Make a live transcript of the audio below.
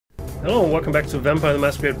Hello and welcome back to Vampire the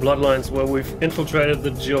Masquerade Bloodlines, where we've infiltrated the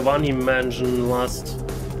Giovanni mansion last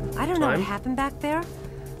I don't know what happened back there,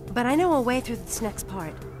 but I know a way through this next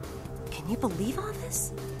part. Can you believe all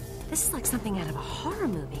this? This is like something out of a horror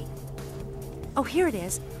movie. Oh, here it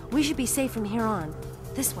is. We should be safe from here on.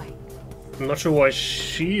 This way. I'm not sure why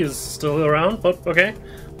she is still around, but okay.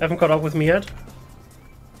 Haven't caught up with me yet.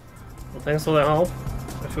 Well, thanks for the help.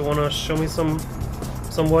 If you want to show me some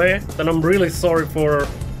way, then I'm really sorry for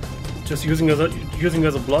just using as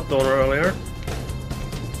a blood donor earlier.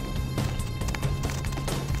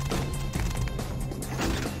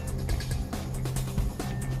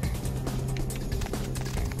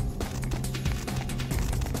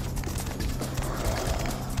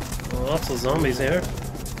 Lots of zombies here.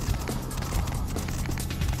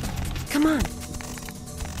 Come on.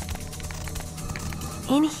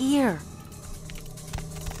 In here.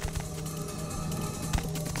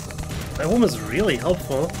 That woman's really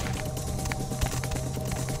helpful.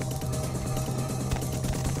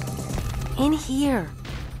 In here.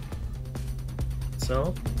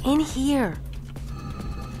 So? In here.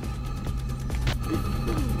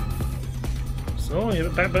 So, you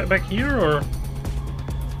back here, or?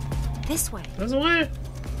 This way. This way?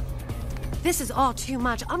 This is all too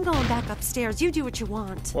much. I'm going back upstairs. You do what you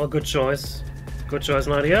want. Well, good choice. Good choice,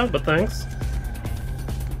 Nadia, but thanks.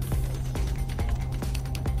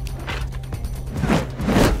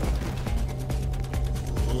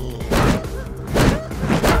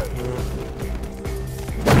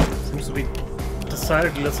 Seems to be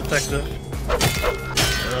decidedly less effective.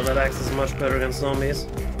 That axe is much better against zombies.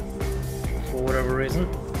 For whatever reason.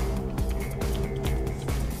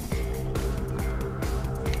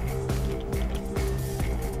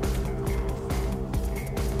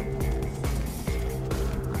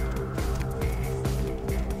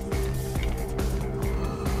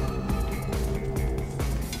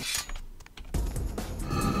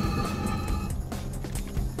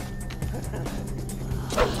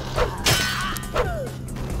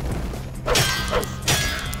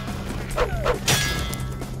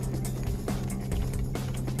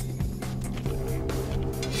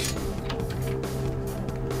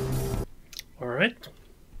 Alright.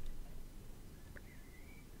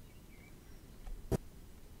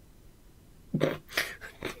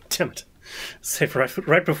 Damn it. Save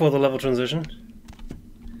right before the level transition.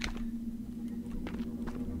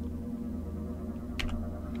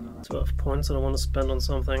 $12 points that I want to spend on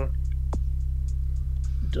something.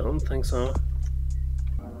 Don't think so.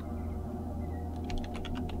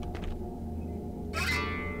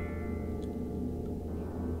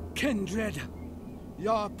 Kindred,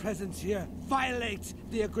 your presence here violates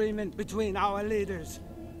the agreement between our leaders.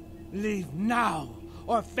 Leave now,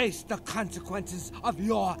 or face the consequences of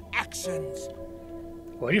your actions.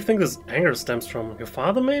 Where do you think this anger stems from? Your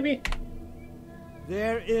father, maybe?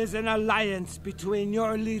 There is an alliance between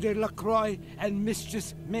your leader LaCroix and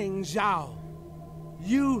Mistress Ming Zhao.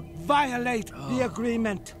 You violate the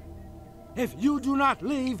agreement. If you do not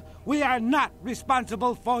leave, we are not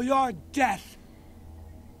responsible for your death.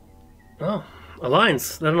 Oh,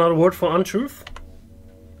 alliance. That another word for untruth?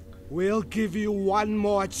 We'll give you one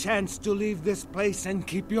more chance to leave this place and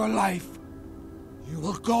keep your life. You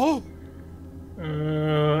will go?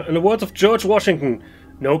 In the words of George Washington,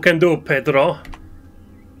 no can do, Pedro.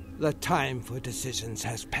 The time for decisions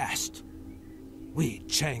has passed. We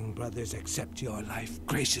Chang brothers accept your life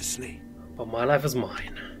graciously. But my life is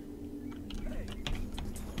mine.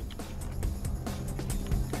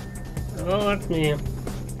 Oh, let me...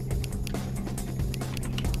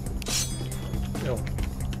 No.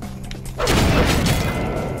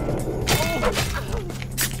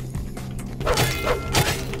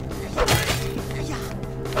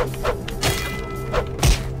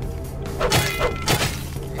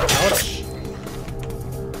 Ouch.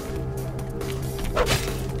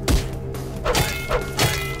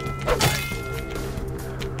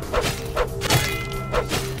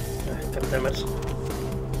 God damn it.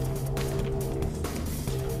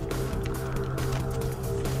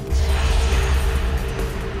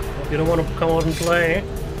 You don't want to come out and play.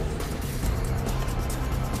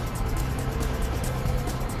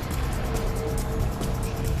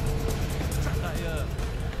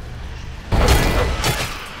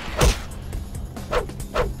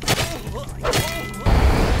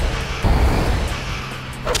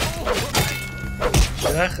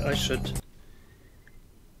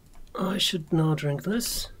 I should now drink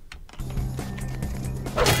this.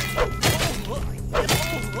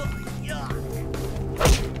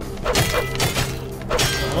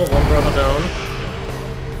 Oh, one brother down.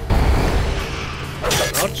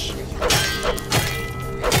 Ouch.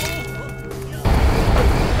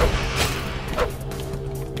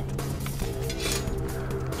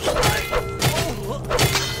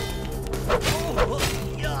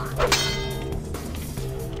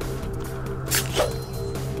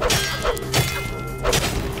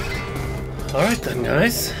 Alright then,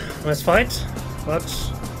 guys. Nice fight, but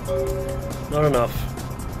not enough.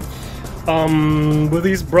 With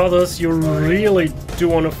these brothers, you really do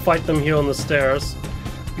want to fight them here on the stairs.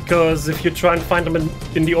 Because if you try and find them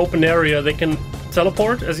in the open area, they can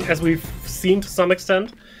teleport, as we've seen to some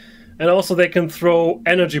extent. And also they can throw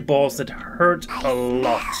energy balls that hurt a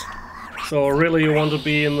lot. So really you want to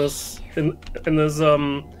be in this kind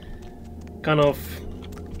of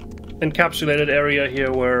encapsulated area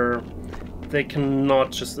here where they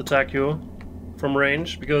cannot just attack you from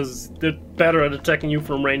range, because they're better at attacking you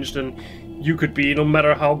from range than you could be, no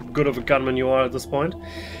matter how good of a gunman you are at this point.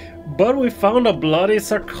 But we found a bloody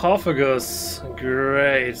sarcophagus.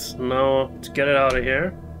 Great. Now to get it out of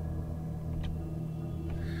here.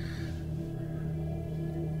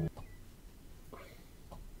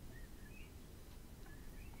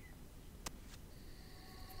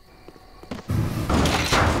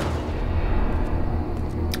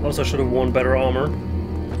 Also, I should have worn better armor.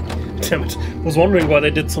 Damn it. I was wondering why they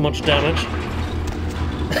did so much damage.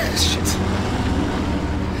 Shit.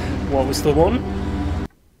 Well, we still won.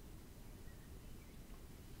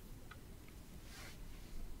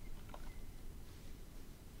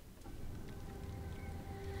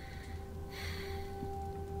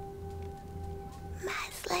 My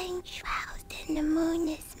flame shrouded and the moon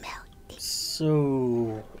is melting.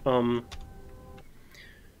 So,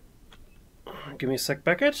 give me a sec,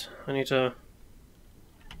 Beckett. I need to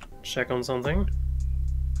check on something.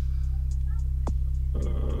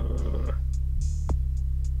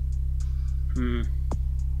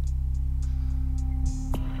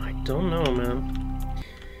 I don't know, man.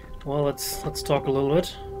 Well, let's talk a little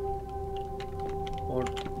bit. Or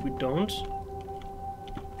we don't.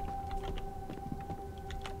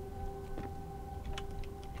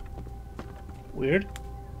 Weird.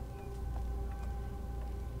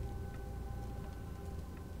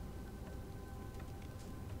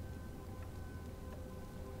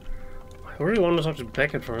 I really want to talk to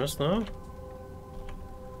Beckett first, though.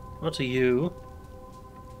 Not to you.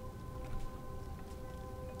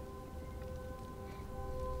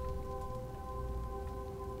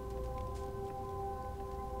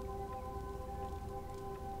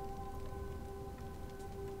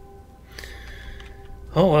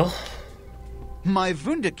 Oh well. My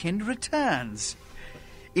Wunderkind returns.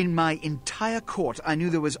 In my entire court, I knew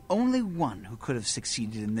there was only one who could have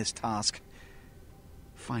succeeded in this task.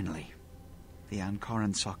 Finally, the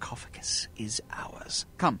Ankaran sarcophagus is ours.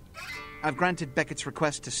 Come, I've granted Beckett's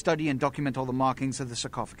request to study and document all the markings of the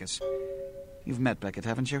sarcophagus. You've met Beckett,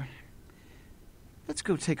 haven't you? Let's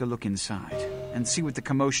go take a look inside and see what the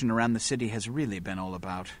commotion around the city has really been all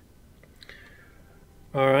about.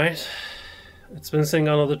 Alright. It's been sitting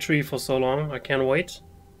under the tree for so long, I can't wait.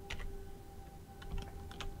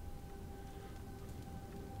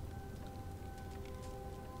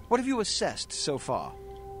 What have you assessed so far?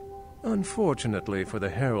 Unfortunately for the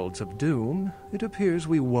Heralds of Doom, it appears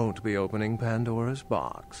we won't be opening Pandora's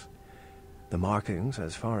box. The markings,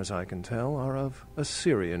 as far as I can tell, are of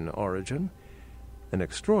Assyrian origin. An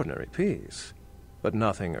extraordinary piece, but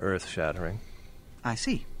nothing earth-shattering. I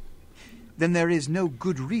see. Then there is no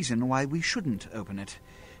good reason why we shouldn't open it.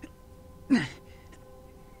 Won't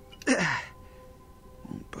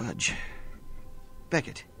budge.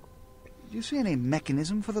 Beckett, do you see any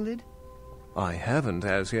mechanism for the lid? I haven't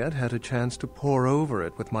as yet had a chance to pore over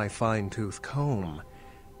it with my fine-tooth comb.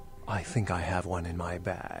 I think I have one in my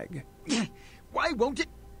bag. Why won't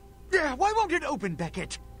it open,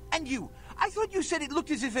 Beckett? And you, I thought you said it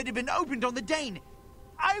looked as if it had been opened on the Dane.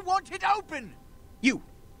 I want it open!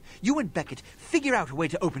 You and Beckett, figure out a way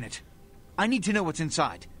to open it. I need to know what's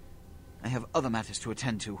inside. I have other matters to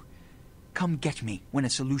attend to. Come get me when a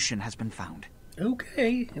solution has been found.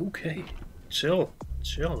 Okay. Chill,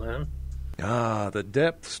 man. Ah, the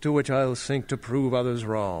depths to which I'll sink to prove others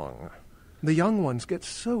wrong. The young ones get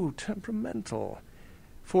so temperamental.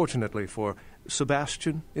 Fortunately for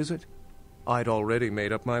Sebastian, is it? I'd already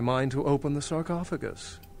made up my mind to open the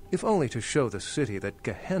sarcophagus, if only to show the city that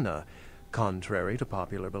Gehenna, contrary to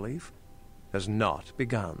popular belief, has not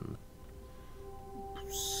begun.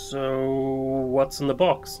 So, what's in the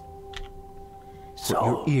box? Put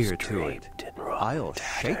your ear to it. I'll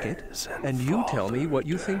shake it, and you tell me what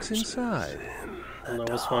you think's inside. That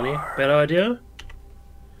was funny. Better idea?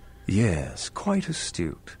 Yes, quite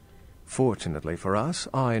astute. Fortunately for us,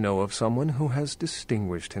 I know of someone who has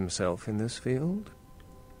distinguished himself in this field.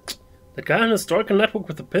 The guy on the historical network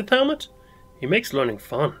with the pith helmet? He makes learning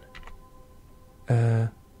fun.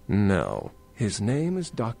 No. His name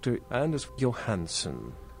is Dr. Anders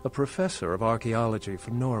Johansen, a professor of archaeology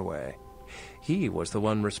from Norway. He was the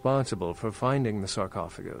one responsible for finding the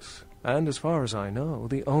sarcophagus, and as far as I know,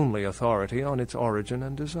 the only authority on its origin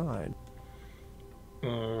and design.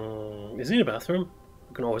 Is he in a bathroom?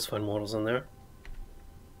 You can always find mortals in there.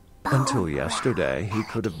 Until yesterday, he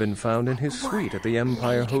could have been found in his suite at the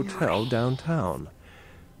Empire Hotel downtown.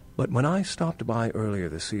 But when I stopped by earlier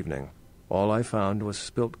this evening, all I found was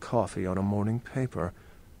spilt coffee on a morning paper.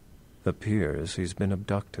 Appears he's been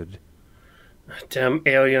abducted. Damn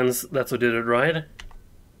aliens, that's who did it, right?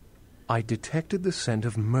 I detected the scent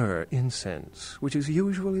of myrrh incense, which is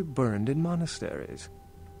usually burned in monasteries.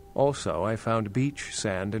 Also, I found beach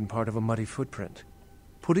sand in part of a muddy footprint.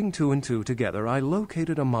 Putting two and two together, I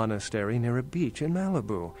located a monastery near a beach in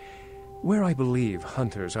Malibu, where I believe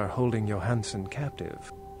hunters are holding Johansson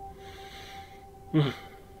captive.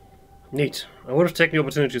 Neat. I would have taken the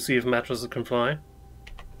opportunity to see if mattresses can fly.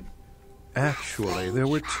 Actually, there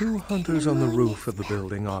were 2 hunters on the roof of the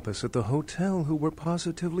building opposite the hotel who were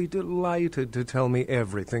positively delighted to tell me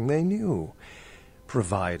everything they knew,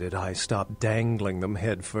 provided I stopped dangling them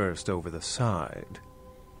head first over the side.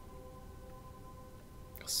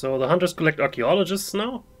 So the hunters collect archaeologists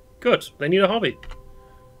now? Good, they need a hobby.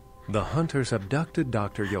 The hunters abducted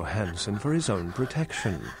Dr. Johansson for his own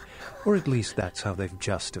protection, or at least that's how they've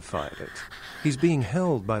justified it. He's being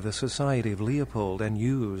held by the Society of Leopold and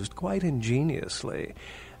used, quite ingeniously,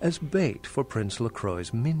 as bait for Prince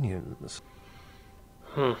LaCroix's minions.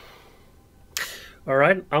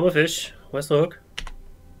 Alright, I'm a fish. Where's the hook?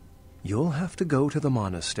 You'll have to go to the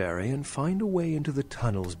monastery and find a way into the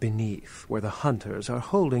tunnels beneath, where the hunters are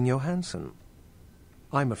holding Johansson.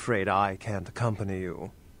 I'm afraid I can't accompany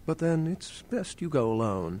you, but then it's best you go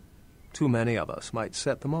alone. Too many of us might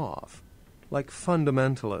set them off, like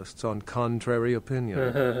fundamentalists on contrary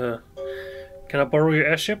opinion. Can I borrow your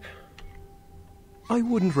airship? I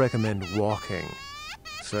wouldn't recommend walking.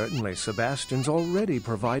 Certainly, Sebastian's already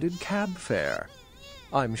provided cab fare.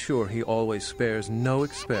 I'm sure he always spares no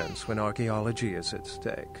expense when archaeology is at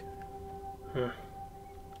stake.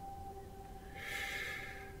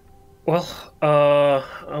 Well,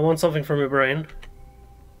 I want something from your brain.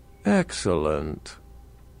 Excellent.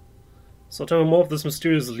 So tell me more of this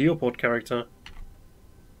mysterious Leopold character.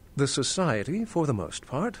 The Society, for the most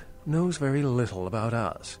part, knows very little about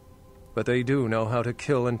us. But they do know how to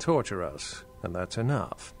kill and torture us, and that's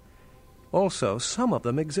enough. Also, some of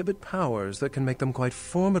them exhibit powers that can make them quite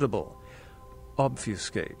formidable.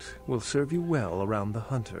 Obfuscate will serve you well around the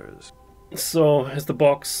hunters. So, is the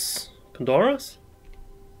box Pandora's?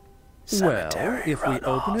 Well, if we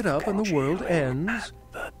open it up and the world ends,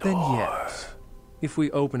 then yes. If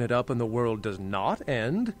we open it up and the world does not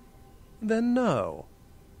end, then no.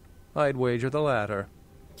 I'd wager the latter.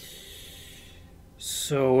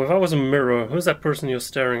 So, if I was a mirror, who's that person you're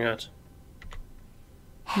staring at?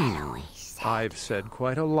 I've said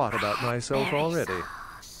quite a lot about myself already.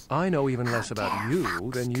 I know even less about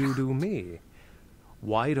you than you do me.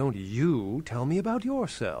 Why don't you tell me about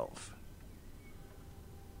yourself?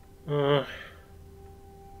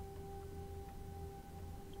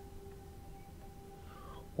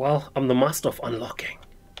 Well, I'm the master of unlocking.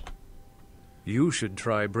 You should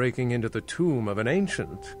try breaking into the tomb of an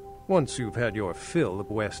ancient, once you've had your fill of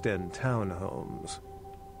West End townhomes.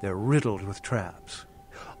 They're riddled with traps.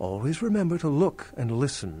 Always remember to look and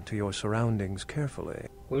listen to your surroundings carefully.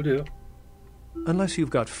 Will do. Unless you've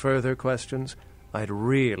got further questions, I'd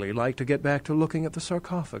really like to get back to looking at the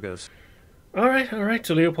sarcophagus. Alright,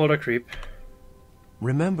 to Leopold I creep.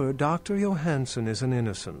 Remember, Dr. Johansson is an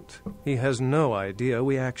innocent. He has no idea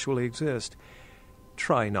we actually exist.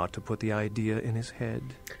 Try not to put the idea in his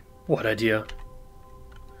head. What idea?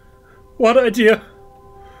 What idea?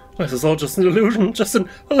 This is all just an illusion, just an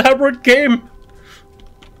elaborate game.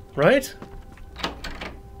 Right?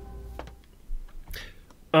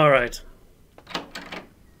 Alright.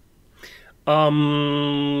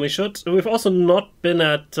 We've also not been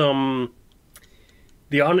at,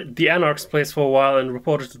 the Anarch's place for a while and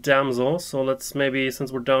reported to Damsel, so let's maybe,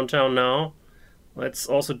 since we're downtown now, let's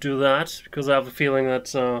also do that, because I have a feeling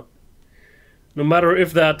that, no matter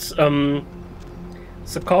if that,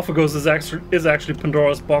 sarcophagus is actually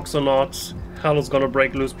Pandora's box or not, hell is gonna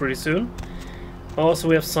break loose pretty soon. Also,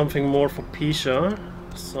 we have something more for Pisha,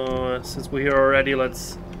 so since we're here already,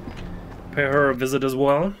 let's pay her a visit as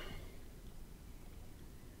well.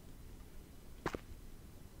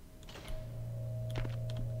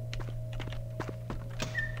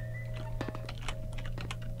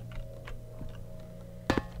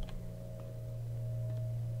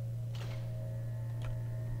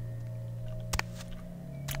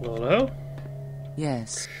 Hello?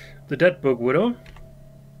 Yes. The Dead Book, Widow?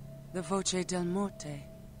 The Voce del Morte.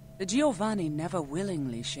 The Giovanni never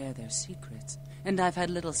willingly share their secrets, and I've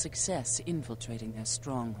had little success infiltrating their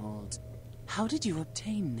strongholds. How did you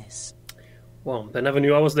obtain this? Well, they never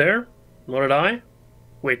knew I was there. Nor did I.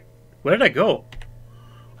 Wait, where did I go?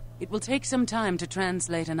 It will take some time to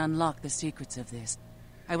translate and unlock the secrets of this.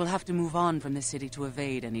 I will have to move on from the city to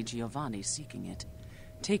evade any Giovanni seeking it.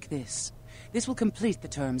 Take this. This will complete the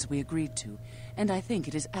terms we agreed to, and I think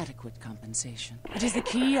it is adequate compensation. It is the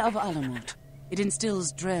key of Alamut. It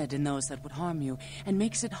instills dread in those that would harm you, and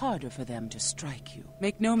makes it harder for them to strike you.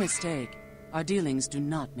 Make no mistake, our dealings do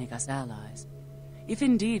not make us allies. If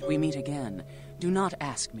indeed we meet again, do not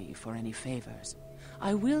ask me for any favors.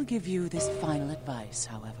 I will give you this final advice,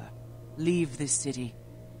 however. Leave this city.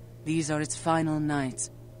 These are its final nights.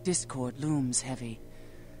 Discord looms heavy.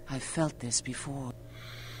 I've felt this before.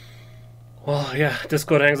 Well, yeah,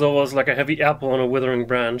 Discord hangs over us like a heavy apple on a withering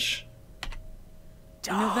branch.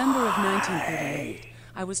 In November of 1938,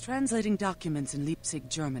 I was translating documents in Leipzig,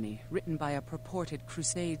 Germany, written by a purported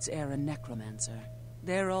Crusades-era necromancer.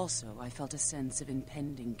 There also, I felt a sense of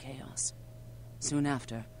impending chaos. Soon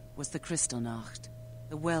after was the Kristallnacht,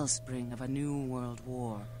 the wellspring of a new world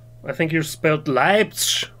war. I think you spelled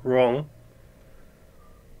Leipzig wrong.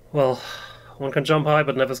 Well, one can jump high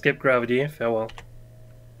but never escape gravity. Farewell.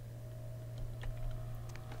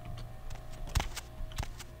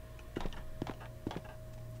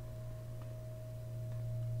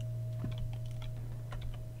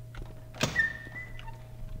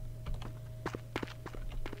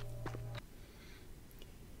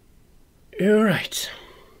 Alright.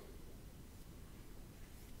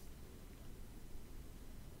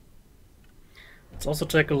 Let's also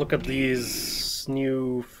take a look at these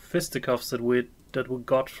new fisticuffs that we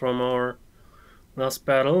got from our last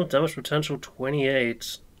battle. Damage potential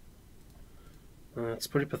 28. It's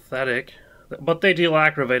pretty pathetic. But they deal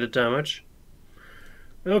aggravated damage.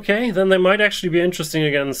 Okay, then they might actually be interesting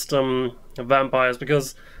against vampires,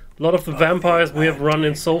 because a lot of the vampires we have run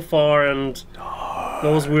in so far and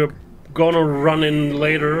those we're gonna run in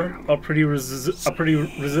later are pretty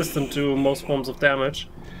resistant to most forms of damage.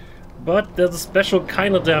 But there's a special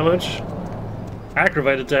kind of damage,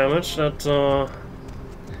 aggravated damage, that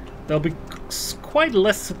they'll be quite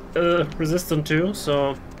less resistant to,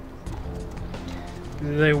 so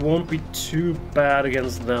they won't be too bad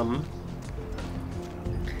against them.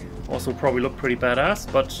 Also probably look pretty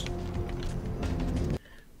badass, but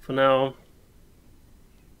for now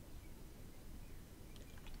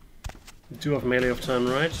we do have melee of 10,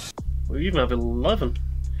 right? We even have 11.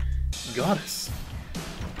 Goddess.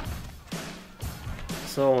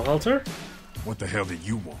 So, Halter? What the hell did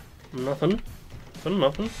you want? Nothing.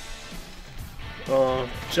 Nothing.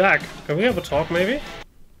 Jack, can we have a talk maybe?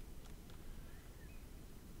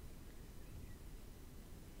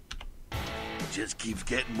 It just keeps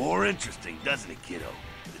getting more interesting, doesn't it, kiddo?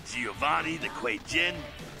 The Giovanni, the Quay Jin,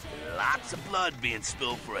 lots of blood being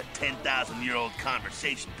spilled for a 10,000-year-old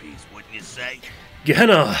conversation piece, wouldn't you say?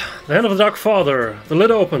 Gehenna, the hand of the Dark Father. The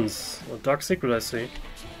lid opens. A dark secret, I see.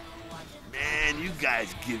 Man, you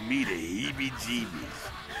guys give me the heebie-jeebies.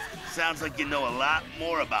 Sounds like you know a lot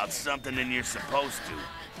more about something than you're supposed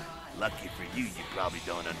to. Lucky for you, you probably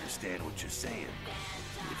don't understand what you're saying.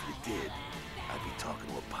 If you did, I'd be talking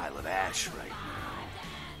to a pile of ash right now.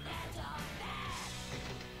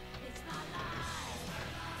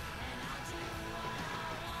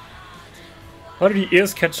 How did your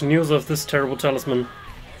ears catch news of this terrible talisman?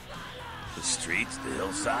 The streets, the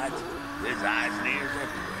hillsides, there's eyes and ears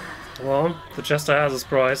everywhere. Well, the jester has his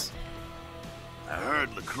prize. I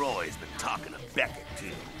heard LaCroix has been talking to Beckett, too.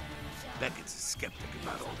 Beckett's a skeptic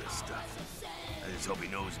about all this stuff. I just hope he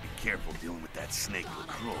knows to be careful dealing with that snake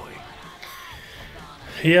LaCroix.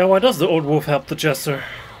 Yeah, why does the old wolf help the jester?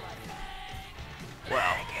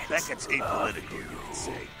 Well, Beckett's apolitical, you could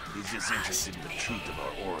say. He's just interested in the truth of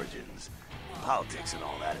our origins. Politics and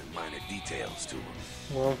all that is minor details to him.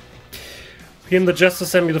 Well, he and the jester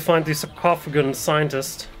sent me to find the sarcophagus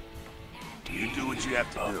scientist. You do what you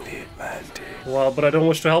have to do. Well, but I don't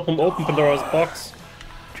wish to help him open Pandora's box.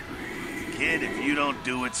 Kid, if you don't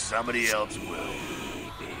do it, somebody else will.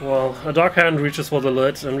 Well, a dark hand reaches for the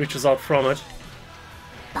lid and reaches out from it.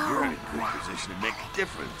 You're in a good position to make a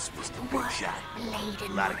difference, Mr. Big Shot.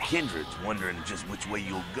 A lot of kindreds wondering just which way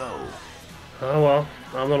you'll go. Oh well,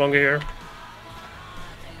 I'm no longer here.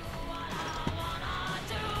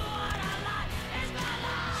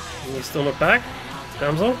 You still not back,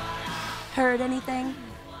 damsel? Heard anything?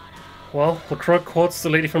 Well, LaCroix quotes the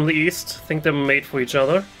lady from the east. Think they're made for each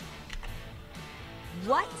other.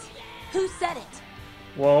 What? Who said it?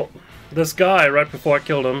 Well, this guy right before I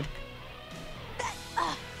killed him.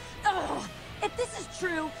 If this is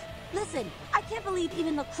true, Listen, I can't believe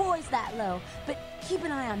even LaCroix's that low, but keep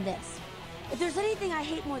an eye on this. If there's anything I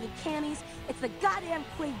hate more than camis, it's the goddamn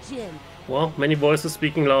Quay Gin. Well, many voices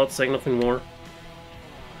speaking loud, saying nothing more.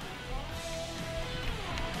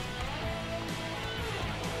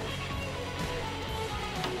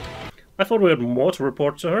 I thought we had more to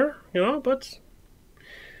report to her, you know, but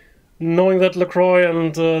knowing that LaCroix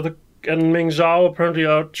and Ming Zhao apparently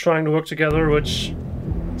are trying to work together, which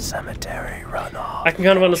cemetery runoff. I can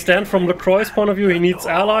kind of understand from LaCroix's point of view. He needs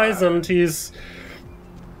allies, and he's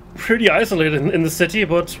pretty isolated in the city.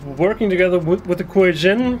 But working together with the Quay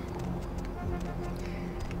Jin,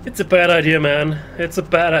 it's a bad idea, man. It's a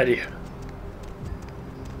bad idea.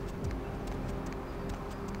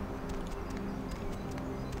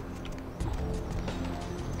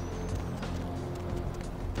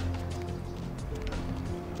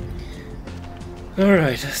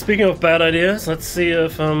 Alright, speaking of bad ideas, let's see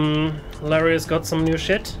if Larry has got some new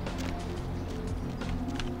shit.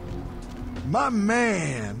 My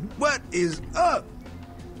man, what is up?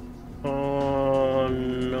 Oh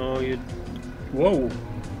no, you... Whoa.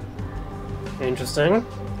 Interesting.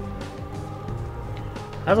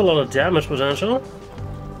 Has a lot of damage potential.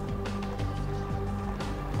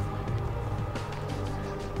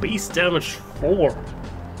 Base damage 4.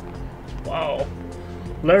 Wow.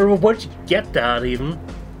 Larry, where'd you get that even?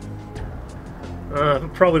 I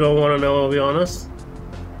probably don't want to know, to be honest.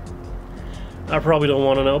 I probably don't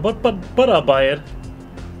want to know, but I'll buy it.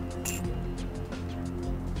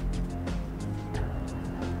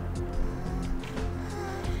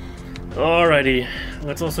 Alrighty,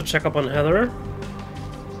 let's also check up on Heather.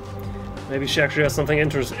 Maybe she actually has something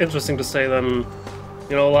interesting to say than,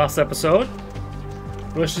 you know, last episode.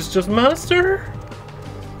 Where she's just Master?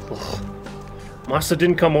 Ugh. Master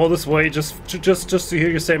didn't come all this way just to hear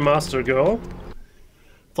you say Master, girl.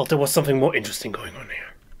 Thought there was something more interesting going on here.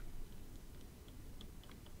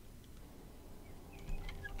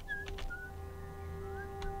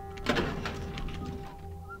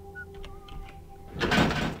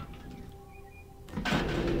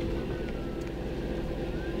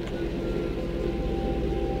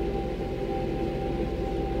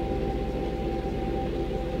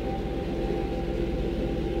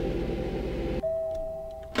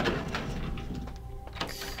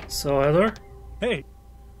 So, Heather? Hey.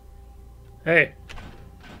 Hey.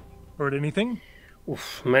 Heard anything?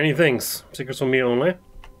 Oof, many things. Secrets from me only.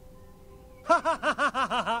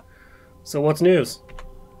 So what's news?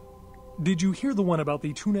 Did you hear the one about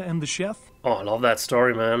the tuna and the chef? Oh, I love that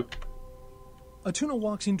story, man. A tuna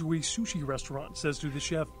walks into a sushi restaurant, says to the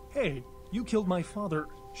chef, "Hey, you killed my father."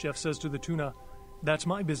 Chef says to the tuna, "That's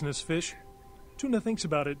my business, fish." Tuna thinks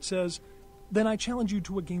about it, says, "Then I challenge you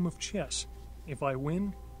to a game of chess. If I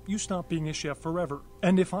win, you stop being a chef forever.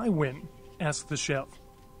 And if I win," asks the chef,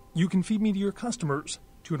 "you can feed me to your customers."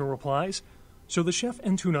 Tuna replies. So the chef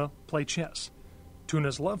and Tuna play chess.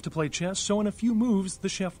 Tunas love to play chess, so in a few moves, the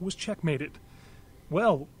chef was checkmated.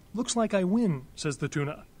 "Well, looks like I win," says the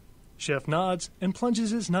tuna. Chef nods and plunges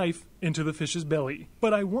his knife into the fish's belly.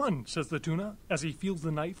 "But I won," says the tuna, as he feels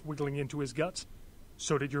the knife wiggling into his guts.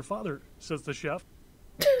 "So did your father," says the chef.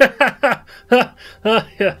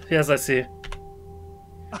 Yeah, yes, I see.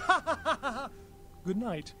 Good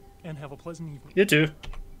night, and have a pleasant evening. You too.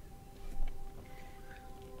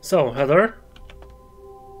 So, Heather?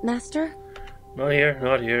 Master? Not here,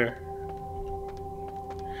 not here.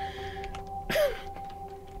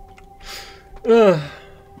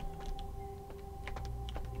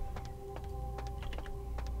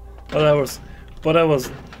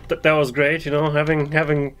 That was great, you know,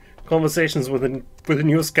 having conversations with a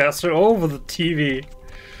newscaster over the TV.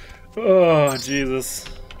 Oh, Jesus.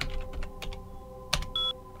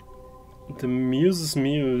 The Muse's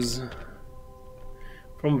Muse.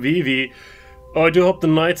 From Vivi. Oh, I do hope the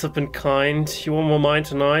nights have been kind. You were on my mind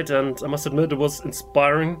tonight, and I must admit it was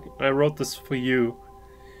inspiring. I wrote this for you.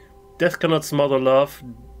 Death cannot smother love.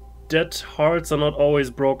 Dead hearts are not always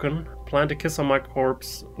broken. Plant a kiss on my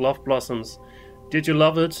corpse. Love blossoms. Did you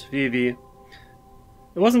love it, Vivi? It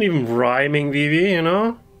wasn't even rhyming, Vivi, you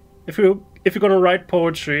know? If you're gonna write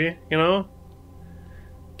poetry, you know?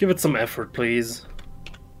 Give it some effort, please.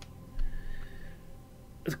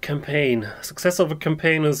 A campaign. Success of a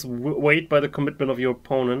campaign is weighed by the commitment of your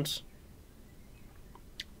opponent.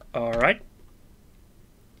 Alright.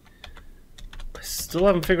 I still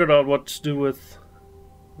haven't figured out what to do with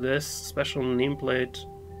this special nameplate.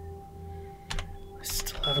 I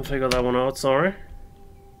still haven't figured that one out, sorry.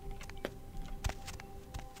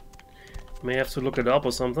 May have to look it up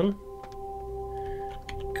or something.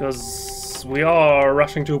 Because we are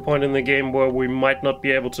rushing to a point in the game where we might not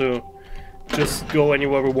be able to just go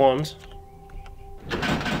anywhere we want.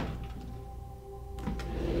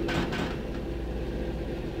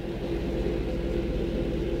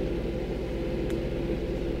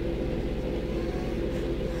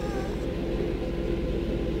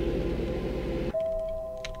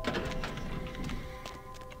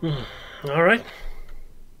 Alright.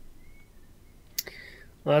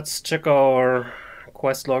 Let's check our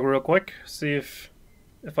quest log real quick, see if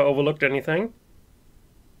I overlooked anything.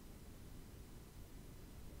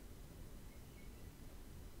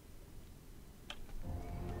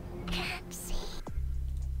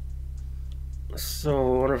 So,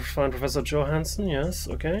 want to find Professor Johansson? Yes,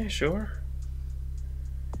 okay, sure.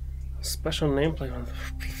 Special nameplate on the...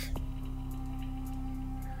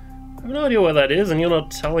 I have no idea what that is, and you're not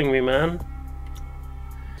telling me, man.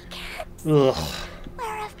 Ugh.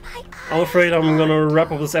 I'm afraid I'm gonna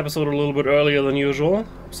wrap up this episode a little bit earlier than usual.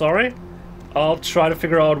 Sorry. I'll try to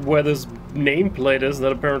figure out where this nameplate is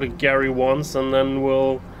that apparently Gary wants, and then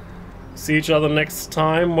we'll see each other next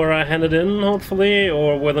time where I hand it in, hopefully,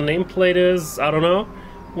 or where the nameplate is. I don't know.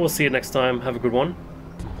 We'll see you next time. Have a good one.